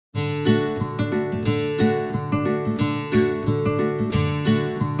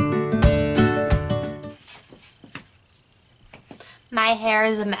my hair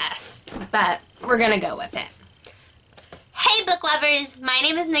is a mess, but we're gonna go with it. Hey book lovers, my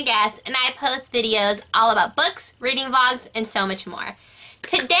name is Nagas and I post videos all about books, reading vlogs, and so much more.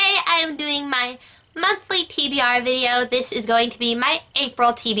 Today I am doing my monthly TBR video. This is going to be my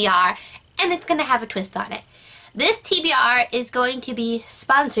April TBR and it's going to have a twist on it. This TBR is going to be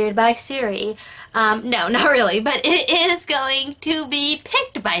sponsored by Siri. No, not really, but it is going to be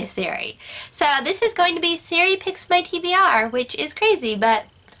picked by Siri. So this is going to be Siri picks my TBR, which is crazy, but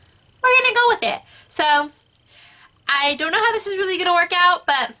we're going to go with it. So I don't know how this is really going to work out,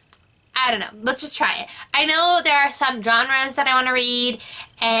 but I don't know. Let's just try it. I know there are some genres that I want to read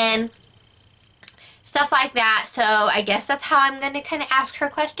and stuff like that, so I guess that's how I'm going to kind of ask her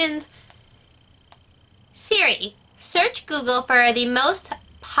questions. Siri, search Google for the most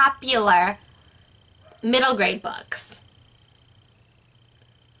popular middle grade books.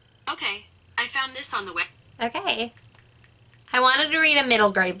 Okay, I found this on the web. Okay. I wanted to read a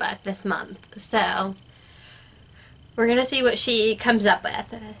middle grade book this month, so we're going to see what she comes up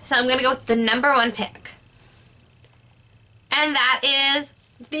with. So I'm going to go with the #1 pick. And that is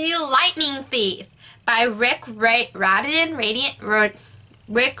The Lightning Thief by Rick Riordan.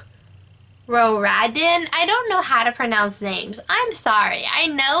 I don't know how to pronounce names. I'm sorry. I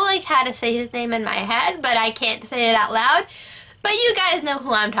know like how to say his name in my head, but I can't say it out loud. But you guys know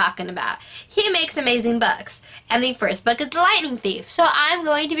who I'm talking about. He makes amazing books. And the first book is The Lightning Thief. So I'm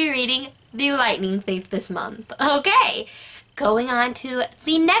going to be reading The Lightning Thief this month. Okay. Going on to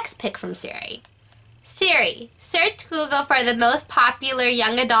the next pick from Siri. Siri, search Google for the most popular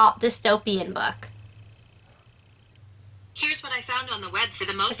young adult dystopian book. Here's what I found on the web for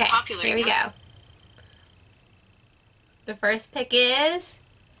the most Okay, popular. Here we go. The first pick is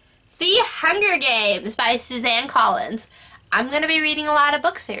The Hunger Games by Suzanne Collins. I'm going to be reading a lot of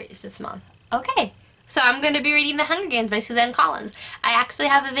book series this month. Okay, so I'm going to be reading The Hunger Games by Suzanne Collins. I actually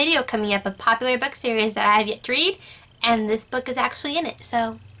have a video coming up of popular book series that I have yet to read, and this book is actually in it,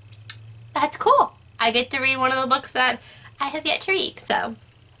 so that's cool. I get to read one of the books that I have yet to read, so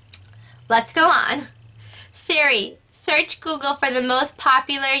let's go on. Siri, search Google for the most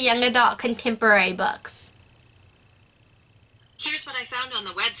popular young adult contemporary books. Here's what I found on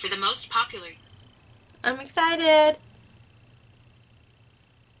the web for the most popular. I'm excited.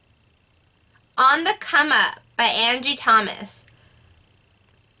 On the Come Up by Angie Thomas.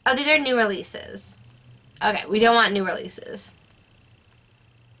 Oh, these are new releases. Okay, we don't want new releases.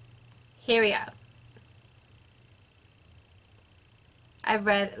 Here we go. I've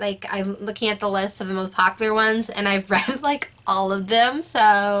read, like, I'm looking at the list of the most popular ones, and I've read, like, all of them,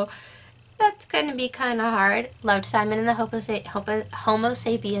 so that's going to be kind of hard. Loved Simon and the Homo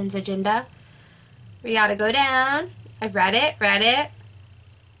Sapiens Agenda. We gotta go down. I've read it.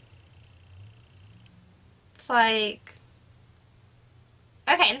 It's like,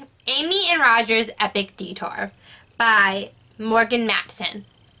 okay, Amy and Roger's Epic Detour by Morgan Matson.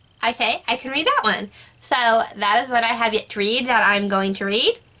 Okay, I can read that one. So that is what I have yet to read that I'm going to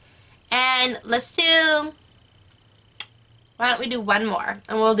read. And let's do, why don't we do one more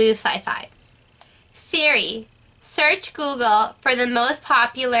and we'll do sci-fi. Siri, search Google for the most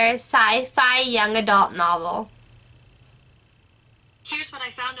popular sci-fi young adult novel. Here's what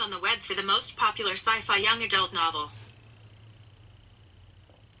I found on the web for the most popular sci-fi young adult novel.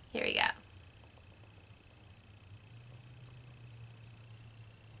 Here we go.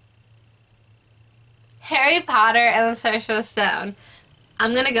 Harry Potter and the Sorcerer's Stone.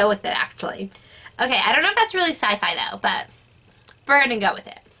 I'm going to go with it, actually. Okay, I don't know if that's really sci-fi, though, but we're going to go with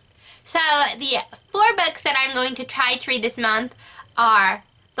it. So, the 4 books that I'm going to try to read this month are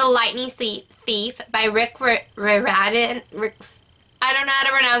The Lightning Thief by Rick Riordan. I don't know how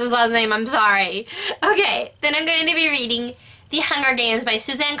to pronounce his last name, I'm sorry. Okay, then I'm going to be reading The Hunger Games by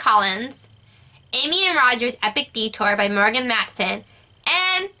Suzanne Collins, Amy and Roger's Epic Detour by Morgan Matson,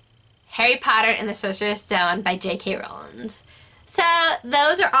 and Harry Potter and the Sorcerer's Stone by J.K. Rowling. So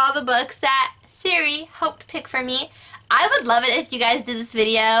those are all the books that Siri helped pick for me. I would love it if you guys did this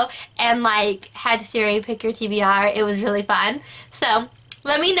video and like had Siri pick your TBR. It was really fun. So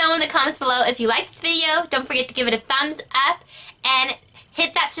let me know in the comments below if you liked this video. Don't forget to give it a thumbs up and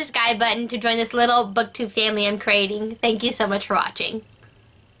hit that subscribe button to join this little booktube family I'm creating. Thank you so much for watching.